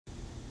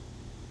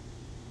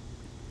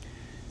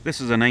This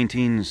is a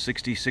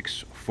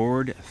 1966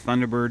 Ford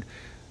Thunderbird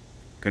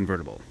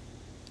Convertible.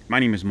 My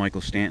name is Michael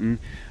Stanton.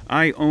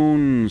 I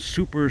own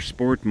Super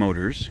Sport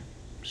Motors.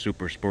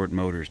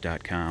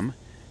 Supersportmotors.com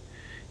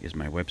is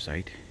my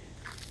website.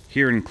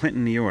 Here in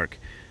Clinton, New York,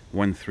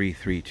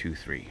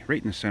 13323,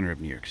 right in the center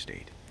of New York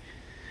State.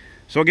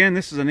 So again,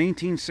 this is a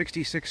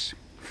 1966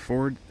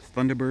 Ford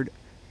Thunderbird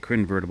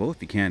Convertible,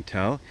 if you can't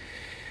tell.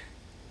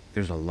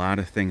 There's a lot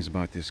of things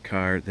about this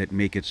car that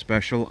make it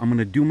special. I'm going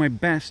to do my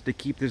best to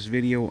keep this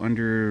video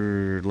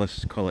under,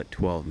 let's call it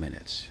 12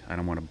 minutes. I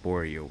don't want to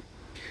bore you.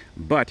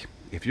 But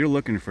if you're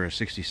looking for a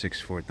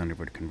 66 Ford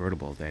Thunderbird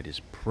Convertible that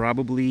is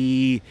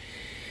probably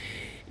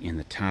in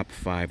the top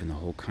 5 in the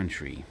whole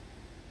country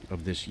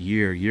of this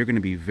year, you're going to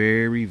be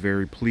very,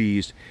 very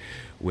pleased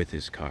with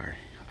this car.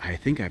 I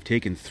think I've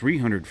taken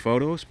 300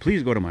 photos.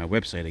 Please go to my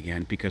website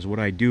again, because what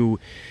I do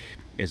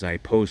is I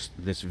post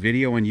this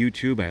video on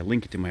YouTube, I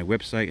link it to my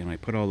website, and I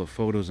put all the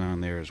photos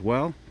on there as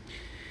well.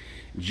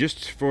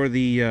 Just for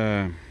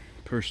the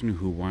person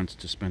who wants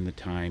to spend the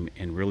time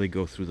and really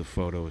go through the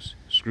photos,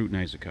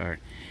 scrutinize the car,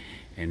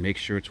 and make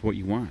sure it's what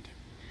you want.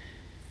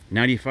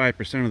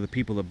 95% of the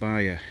people that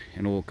buy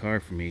an old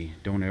car from me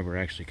don't ever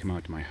actually come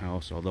out to my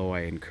house, although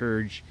I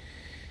encourage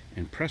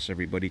and press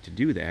everybody to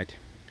do that.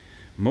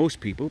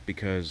 Most people,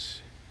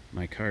 because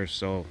my cars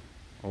sell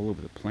all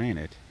over the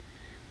planet,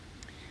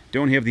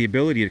 don't have the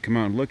ability to come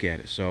out and look at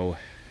it. So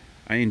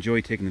I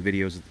enjoy taking the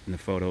videos and the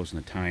photos and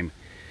the time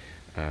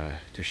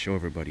to show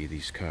everybody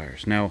these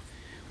cars. Now,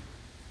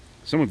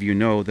 some of you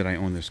know that I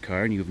own this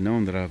car, and you've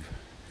known that I've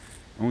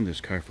owned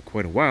this car for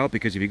quite a while,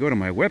 because if you go to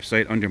my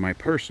website under my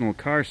personal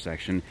car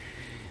section,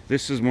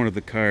 this is one of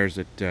the cars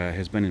that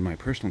has been in my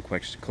personal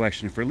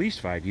collection for at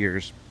least 5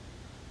 years.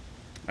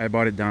 I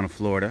bought it down in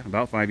Florida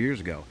about 5 years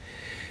ago,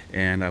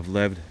 and I've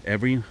loved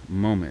every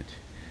moment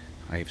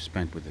I have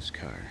spent with this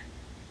car.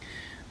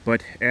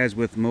 But as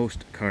with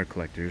most car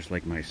collectors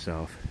like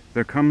myself,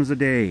 there comes a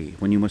day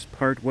when you must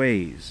part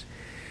ways.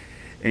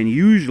 And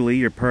usually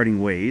you're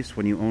parting ways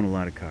when you own a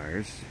lot of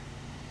cars,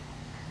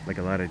 like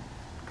a lot of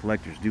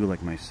collectors do,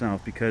 like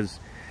myself, because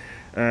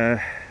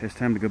it's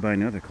time to go buy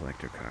another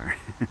collector car.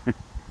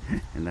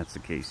 And that's the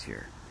case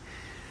here.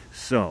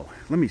 So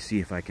let me see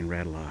if I can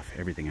rattle off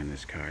everything on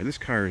this car. This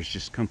car is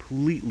just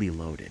completely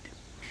loaded.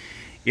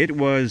 It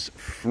was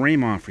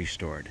frame-off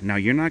restored. Now,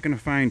 you're not going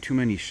to find too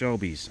many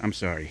Shelbys, I'm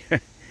sorry,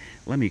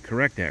 let me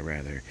correct that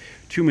rather,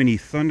 too many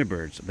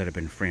Thunderbirds that have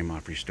been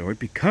frame-off restored,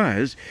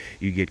 because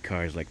you get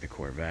cars like the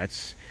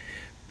Corvettes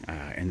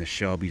and the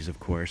Shelbys, of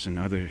course, and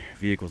other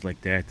vehicles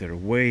like that that are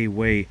way,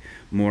 way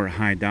more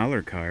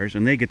high-dollar cars,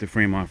 and they get the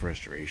frame-off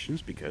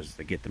restorations because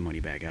they get the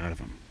money back out of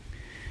them.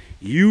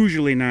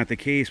 Usually not the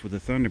case with the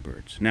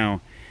Thunderbirds.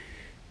 Now,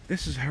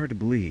 this is hard to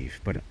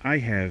believe, but I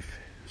have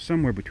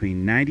somewhere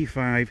between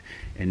 $95,000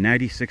 and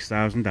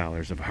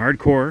 $96,000 of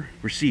hardcore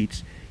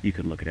receipts. You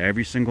can look at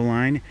every single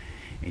line,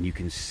 and you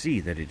can see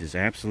that it is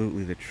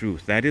absolutely the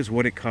truth. That is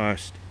what it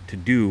cost to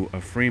do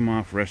a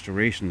frame-off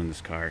restoration on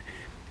this car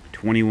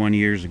 21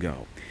 years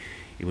ago.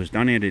 It was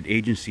done at an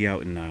agency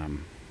out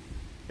in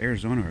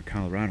Arizona or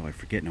Colorado, I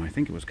forget now. I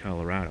think it was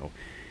Colorado.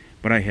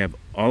 But I have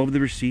all of the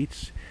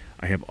receipts.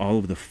 I have all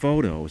of the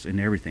photos and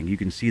everything. You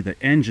can see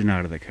the engine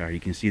out of the car.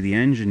 You can see the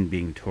engine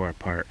being tore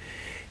apart.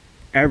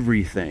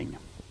 Everything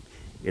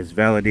is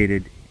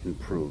validated and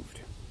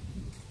proved.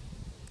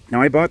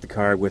 Now, I bought the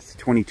car with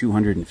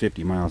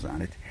 2,250 miles on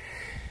it.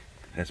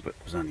 That's what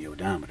was on the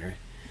odometer.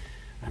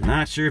 I'm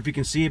not sure if you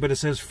can see, but it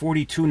says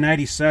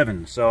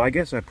 4,297. So I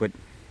guess I put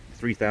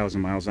 3,000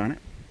 miles on it.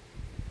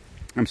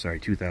 I'm sorry,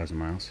 2,000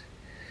 miles.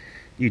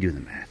 You do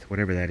the math.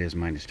 Whatever that is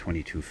minus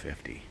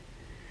 2,250.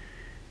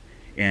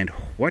 And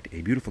what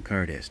a beautiful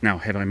car it is. Now,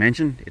 have I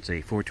mentioned it's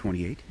a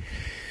 428?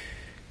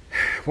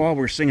 While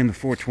we're singing the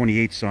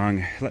 428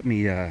 song, let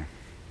me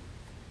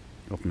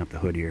open up the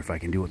hood here if I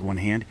can do it with one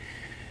hand.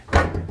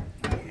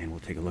 And we'll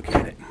take a look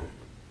at it.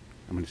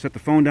 I'm going to set the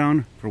phone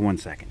down for 1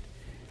 second.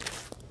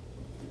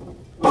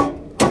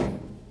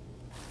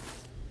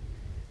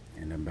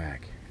 And I'm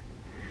back.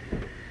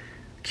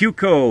 Q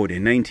code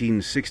in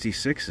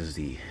 1966 is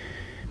the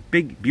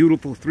big,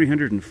 beautiful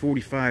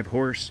 345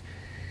 horse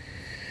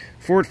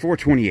Ford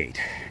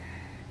 428.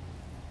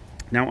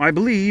 Now, I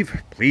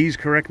believe, please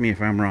correct me if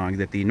I'm wrong,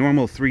 that the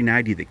normal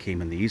 390 that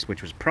came in these,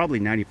 which was probably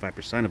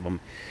 95% of them,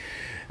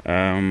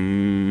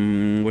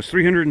 was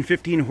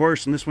 315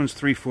 horse, and this one's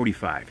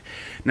 345.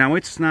 Now,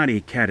 it's not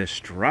a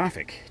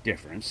catastrophic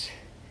difference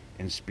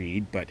in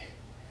speed, but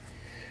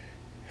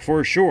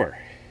for sure,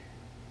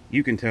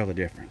 you can tell the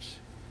difference.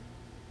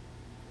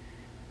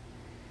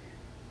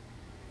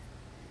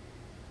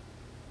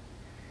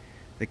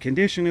 The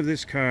condition of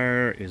this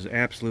car is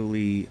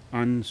absolutely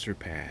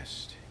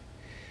unsurpassed.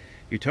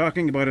 You're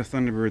talking about a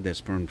Thunderbird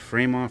that's been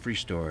frame-off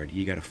restored.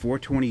 You got a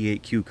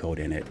 428 Q code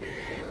in it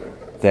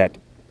that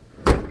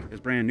is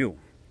brand new.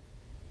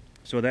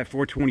 So that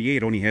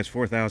 428 only has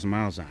 4,000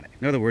 miles on it.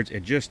 In other words,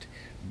 it just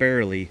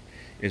barely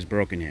is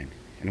broken in.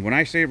 And when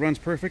I say it runs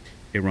perfect,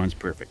 it runs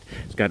perfect.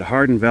 It's got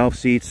hardened valve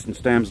seats and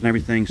stems and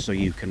everything, so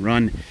you can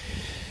run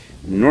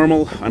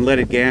normal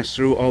unleaded gas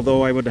through,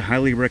 although I would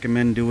highly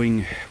recommend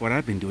doing what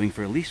I've been doing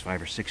for at least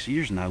 5 or 6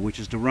 years now, which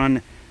is to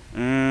run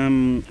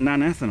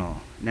non-ethanol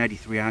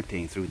 93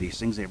 octane through these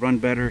things. They run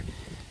better.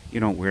 You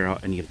don't wear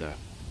out any of the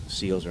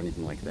seals or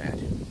anything like that.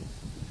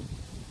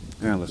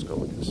 Now let's go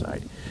look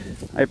inside.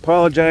 I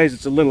apologize,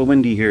 it's a little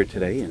windy here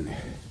today in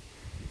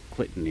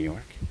Clinton, New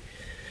York,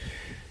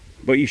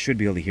 but you should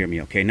be able to hear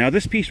me okay. Now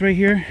this piece right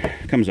here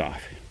comes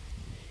off.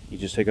 You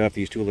just take off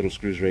these 2 little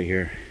screws right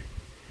here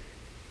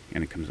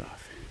and it comes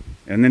off.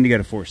 And then you got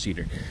a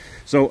 4-seater.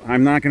 So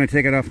I'm not going to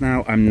take it off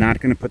now. I'm not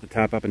going to put the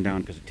top up and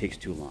down because it takes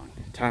too long.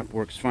 The top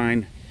works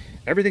fine.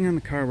 Everything on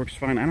the car works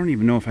fine. I don't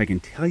even know if I can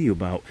tell you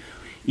about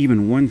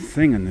even one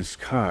thing on this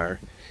car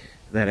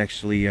that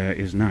actually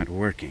is not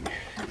working.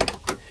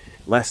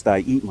 Lest I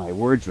eat my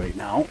words right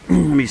now. Let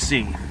me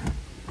see.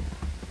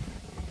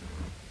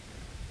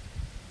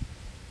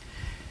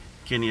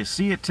 Can you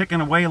see it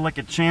ticking away like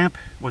a champ?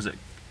 Was it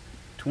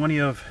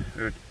 20 of,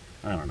 or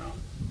I don't know.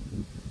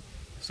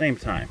 Same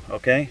time,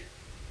 okay?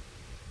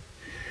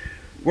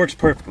 Works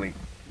perfectly.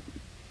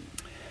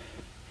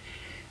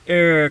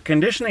 Air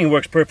conditioning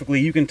works perfectly.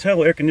 You can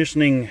tell air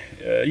conditioning,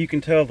 you can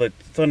tell the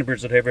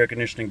Thunderbirds that have air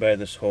conditioning by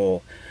this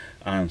whole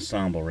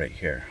ensemble right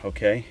here,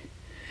 okay?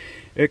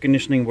 Air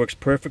conditioning works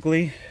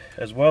perfectly,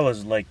 as well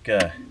as like,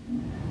 can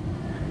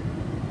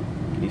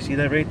you see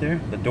that right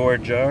there? The door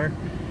jar,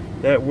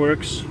 that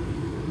works.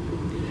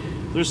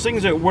 There's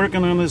things that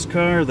working on this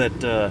car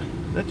that,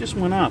 that just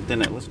went off,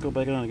 didn't it? Let's go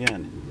back on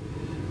again.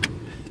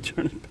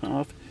 Turn it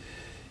off.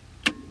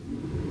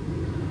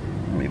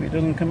 Maybe it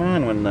doesn't come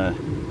on when,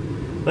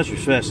 unless you're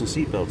fasten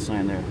seatbelt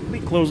sign there. Let me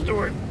close the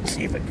door and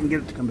see if I can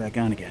get it to come back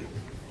on again.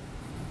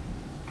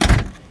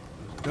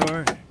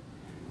 Door.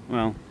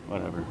 Well,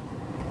 whatever.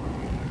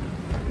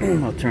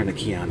 I'll turn the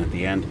key on at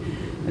the end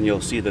and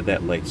you'll see that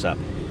that lights up.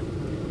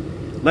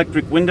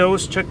 Electric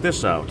windows, check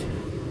this out.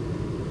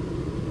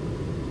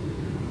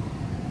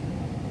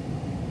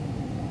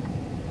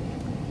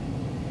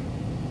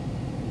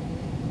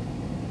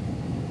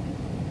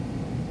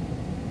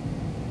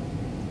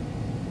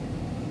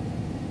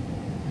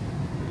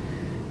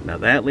 Now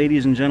that,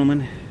 ladies and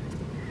gentlemen,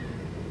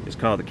 is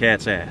called the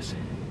cat's ass.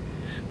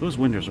 Those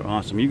windows are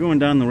awesome. You're going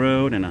down the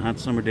road in a hot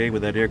summer day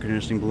with that air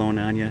conditioning blowing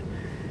on you.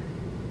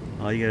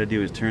 All you gotta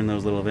do is turn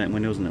those little vent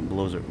windows and it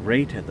blows it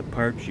right at the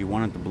parts you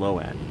want it to blow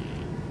at.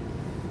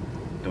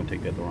 Don't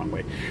take that the wrong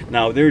way.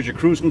 Now there's your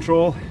cruise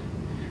control.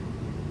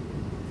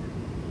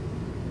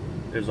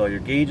 There's all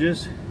your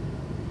gauges.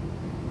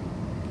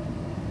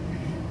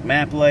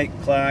 Map light,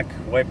 clock,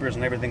 wipers,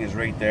 and everything is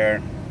right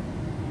there.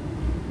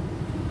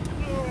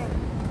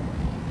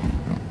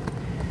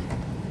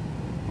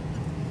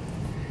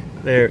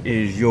 There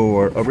is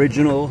your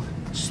original,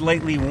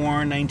 slightly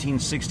worn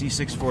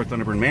 1966 Ford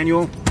Thunderbird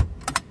manual,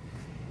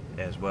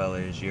 as well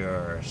as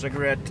your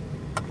cigarette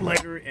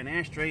lighter and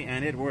ashtray,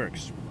 and it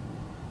works.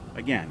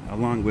 Again,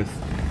 along with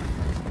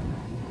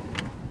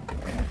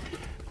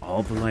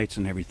all the lights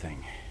and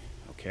everything.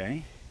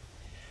 Okay?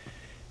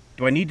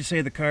 Do I need to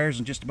say the car is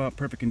in just about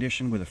perfect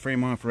condition with a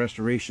frame-off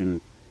restoration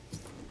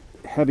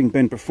having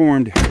been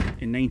performed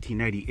in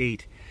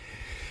 1998?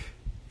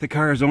 The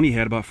car has only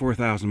had about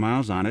 4,000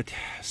 miles on it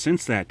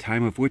since that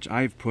time, of which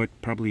I've put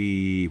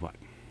probably, what,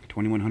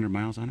 2,100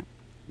 miles on it?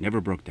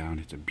 Never broke down.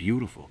 It's a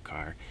beautiful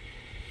car.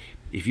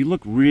 If you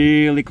look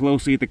really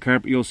closely at the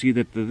carpet, you'll see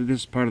that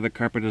this part of the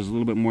carpet is a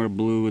little bit more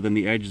blue than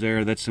the edge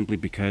there. That's simply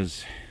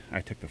because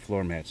I took the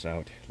floor mats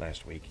out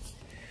last week.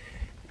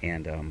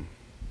 And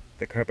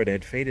the carpet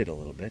had faded a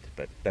little bit,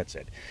 but that's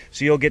it.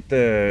 So you'll get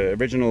the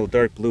original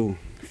dark blue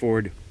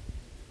Ford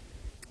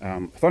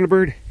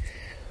Thunderbird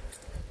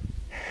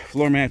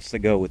floor mats that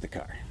go with the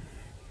car.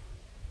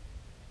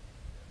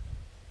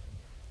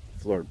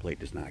 Floor plate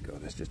does not go,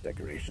 that's just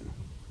decoration.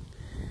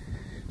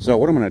 So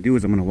what I'm going to do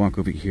is I'm going to walk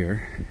over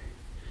here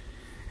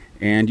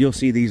and you'll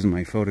see these in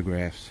my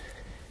photographs.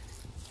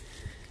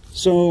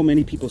 So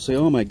many people say,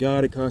 oh my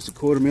god, it cost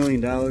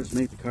 $250,000 to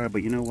make the car,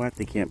 but you know what,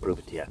 they can't prove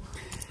it to you.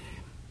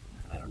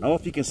 I don't know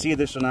if you can see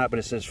this or not, but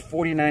it says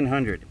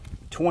 $4,900,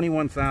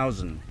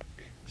 $21,000,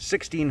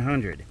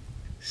 $1,600,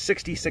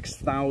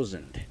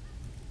 $66,000.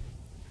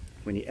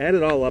 When you add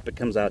it all up, it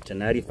comes out to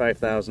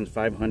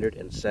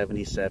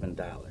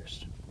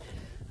 $95,577.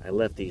 I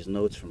left these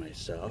notes for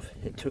myself.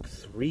 It took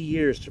 3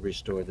 years to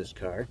restore this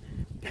car,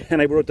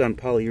 and I wrote down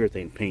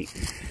polyurethane paint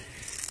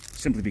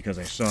simply because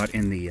I saw it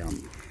in the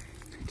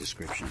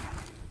description.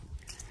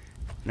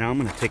 Now I'm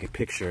going to take a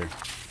picture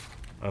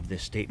of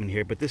this statement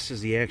here, but this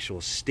is the actual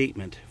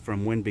statement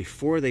from when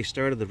before they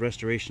started the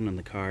restoration on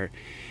the car,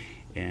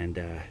 and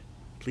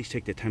please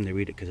take the time to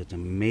read it because it's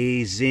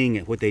amazing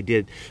what they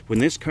did. When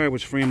this car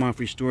was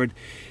frame-off restored,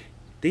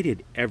 they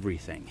did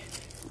everything.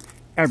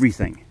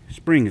 Everything.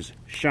 Springs,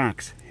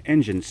 shocks,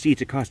 engine,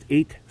 seats. It cost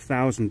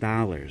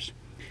 $8,000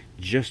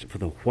 just for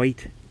the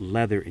white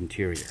leather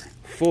interior.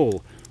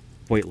 Full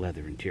white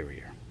leather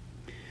interior.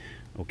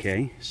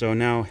 Okay, so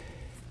now,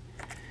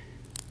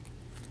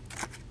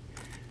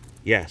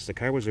 yes, the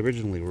car was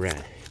originally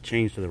red.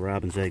 Changed to the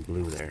robin's egg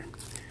blue there.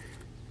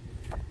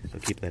 So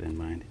keep that in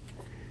mind.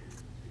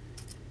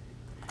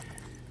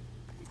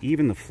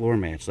 even the floor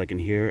mats, like in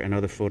here and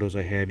other photos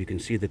I have, you can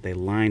see that they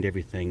lined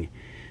everything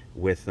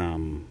with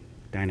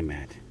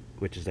Dynamat,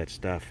 which is that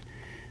stuff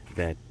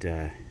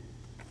that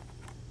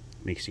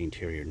makes the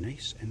interior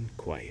nice and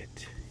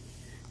quiet.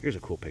 Here's a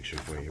cool picture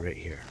for you right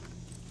here.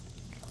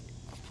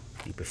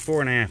 The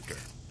before and after.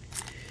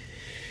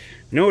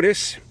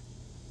 Notice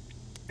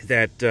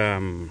that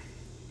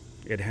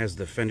it has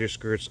the fender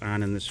skirts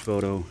on in this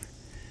photo.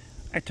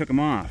 I took them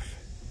off.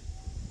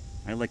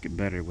 I like it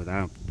better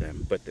without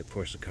them, but of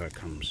course the car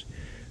comes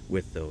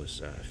with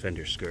those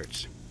fender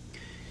skirts.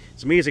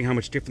 It's amazing how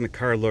much different the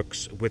car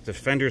looks with the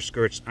fender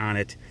skirts on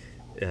it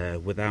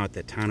without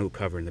the tonneau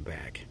cover in the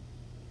back.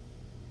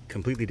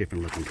 Completely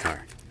different looking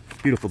car.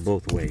 Beautiful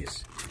both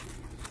ways.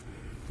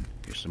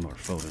 Here's some more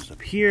photos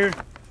up here.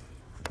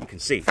 You can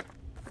see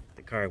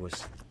the car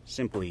was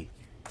simply,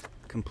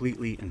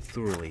 completely and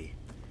thoroughly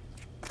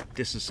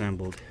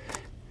disassembled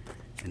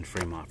and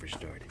frame off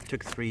restored. It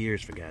took 3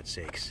 years, for God's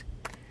sakes.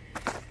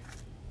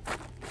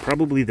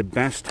 Probably the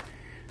best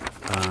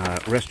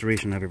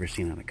restoration I've ever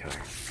seen on a car.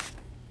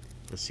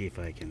 Let's see if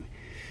I can...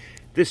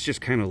 This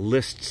just kind of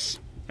lists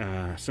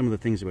some of the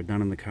things that were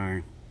done in the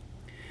car.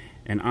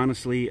 And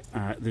honestly,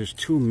 there's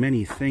too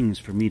many things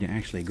for me to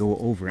actually go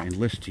over and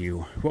list to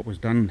you what was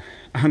done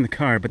on the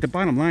car. But the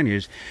bottom line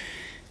is,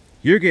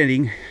 you're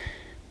getting,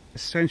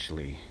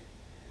 essentially,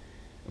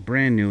 a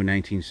brand new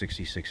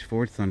 1966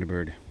 Ford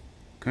Thunderbird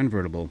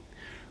Convertible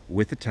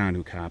with a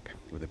tonneau top,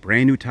 with a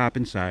brand new top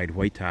inside,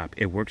 white top.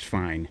 It works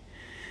fine.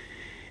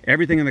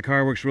 Everything in the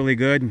car works really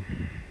good.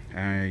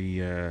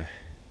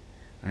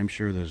 I'm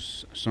sure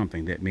there's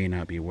something that may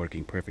not be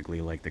working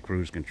perfectly, like the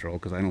cruise control,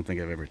 because I don't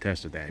think I've ever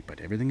tested that, but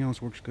everything else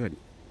works good.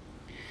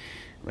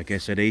 Like I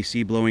said,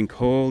 AC blowing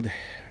cold.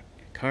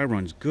 Car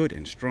runs good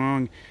and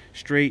strong,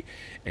 straight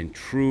and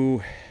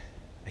true.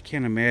 I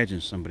can't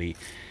imagine somebody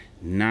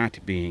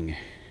not being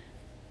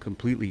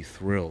completely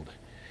thrilled,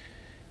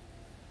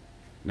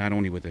 not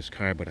only with this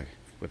car, but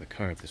with a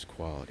car of this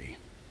quality.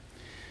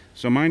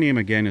 So my name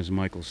again is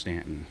Michael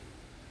Stanton.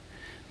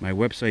 My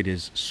website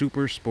is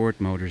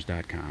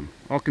supersportmotors.com.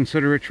 I'll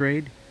consider a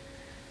trade,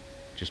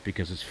 just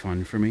because it's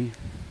fun for me.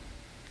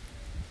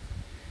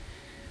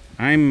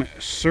 I'm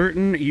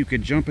certain you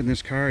could jump in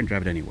this car and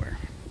drive it anywhere.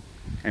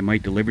 I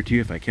might deliver to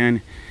you if I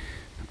can.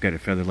 I've got a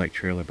Featherlight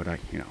trailer, but I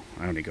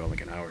only go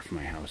like an hour from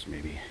my house,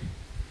 maybe.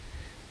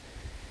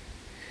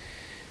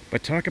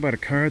 But talk about a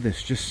car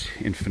that's just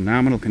in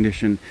phenomenal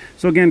condition.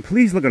 So again,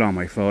 please look at all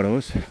my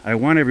photos. I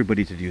want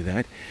everybody to do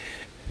that.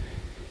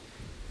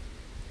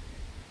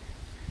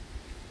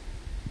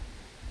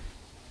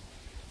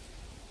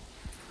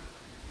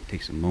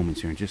 Take some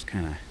moments here and just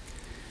kind of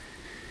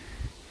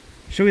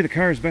show you the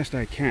car as best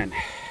I can.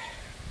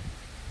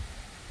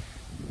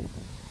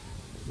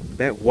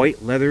 That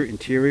white leather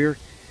interior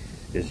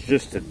is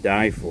just to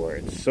die for.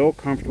 It's so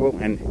comfortable,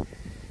 and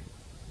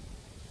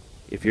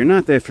if you're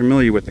not that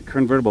familiar with the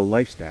convertible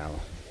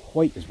lifestyle,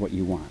 white is what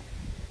you want.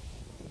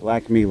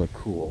 Black may look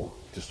cool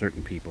to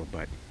certain people,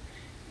 but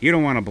you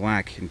don't want a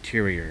black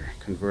interior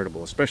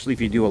convertible, especially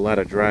if you do a lot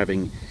of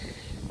driving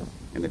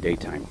in the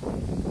daytime.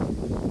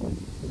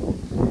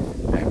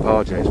 I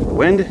apologize for the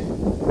wind.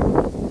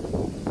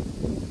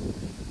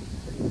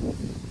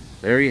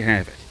 There you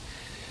have it.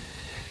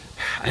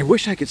 I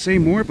wish I could say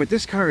more, but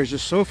this car is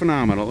just so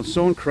phenomenal. It's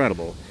so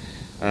incredible.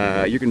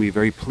 You're going to be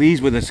very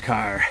pleased with this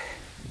car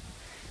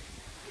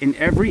in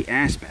every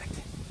aspect,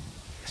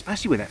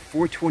 especially with that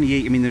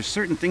 428. I mean, there's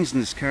certain things in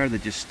this car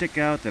that just stick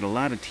out that a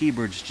lot of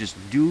T-Birds just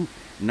do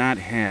not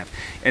have.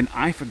 And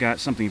I forgot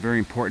something very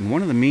important.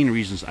 One of the main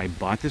reasons I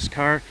bought this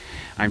car,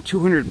 I'm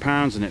 200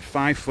 pounds and at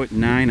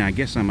 5'9", I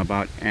guess I'm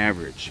about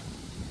average.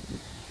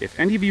 If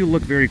any of you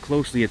look very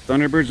closely at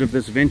Thunderbirds of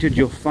this vintage,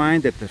 you'll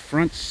find that the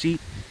front seat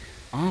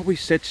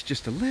always sits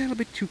just a little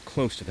bit too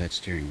close to that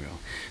steering wheel.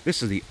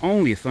 This is the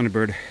only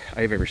Thunderbird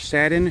I've ever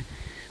sat in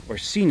or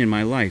seen in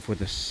my life where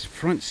the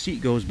front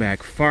seat goes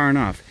back far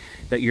enough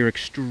that you're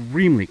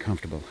extremely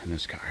comfortable in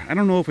this car. I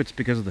don't know if it's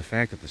because of the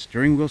fact that the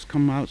steering wheels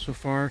come out so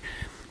far,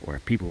 or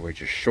if people were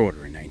just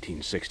shorter in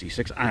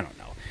 1966. I don't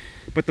know.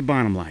 But the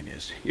bottom line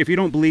is, if you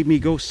don't believe me,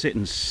 go sit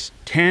in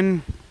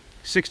 10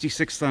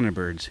 66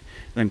 Thunderbirds,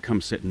 then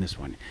come sit in this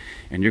one,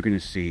 and you're going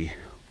to see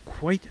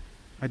quite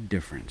a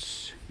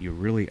difference. You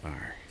really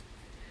are.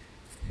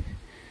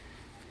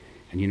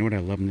 And you know what I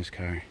love in this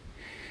car?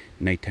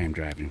 Nighttime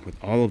driving,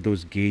 with all of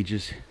those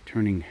gauges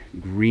turning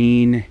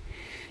green,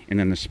 and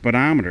then the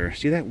speedometer,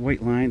 see that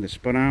white line? The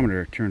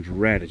speedometer turns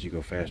red as you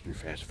go faster and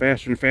faster.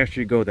 Faster and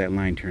faster you go, that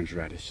line turns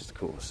red. It's just the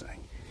coolest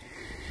thing.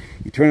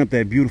 You turn up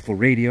that beautiful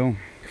radio,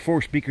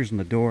 4 speakers in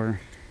the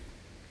door.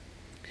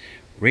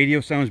 Radio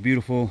sounds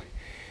beautiful.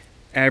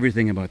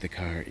 Everything about the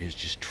car is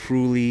just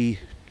truly,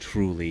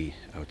 truly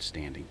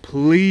outstanding.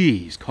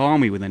 Please call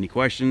me with any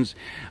questions.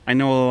 I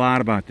know a lot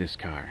about this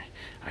car.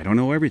 I don't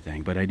know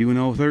everything, but I do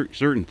know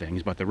certain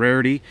things about the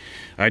rarity.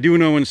 I do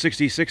know in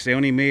 '66 they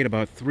only made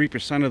about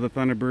 3% of the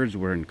Thunderbirds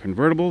were in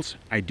convertibles.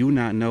 I do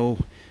not know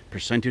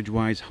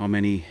percentage-wise how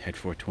many had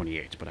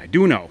 428s, but I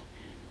do know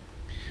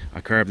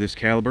a car of this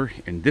caliber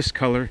in this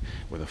color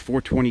with a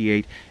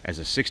 428 as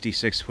a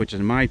 66, which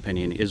in my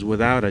opinion is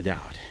without a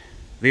doubt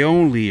the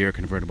only year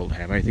convertible to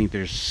have. I think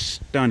they're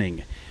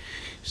stunning.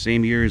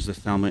 Same year as the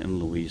Thelma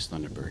and Louise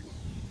Thunderbird.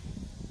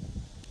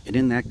 And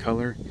in that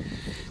color,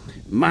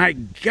 my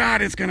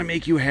God, it's going to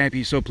make you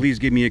happy. So please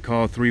give me a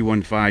call,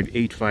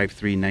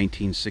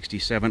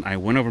 315-853-1967. I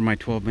went over my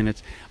 12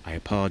 minutes. I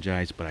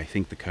apologize, but I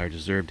think the car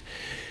deserved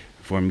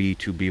for me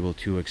to be able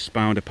to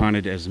expound upon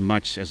it as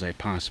much as I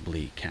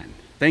possibly can.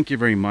 Thank you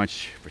very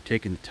much for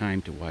taking the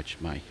time to watch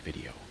my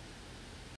video.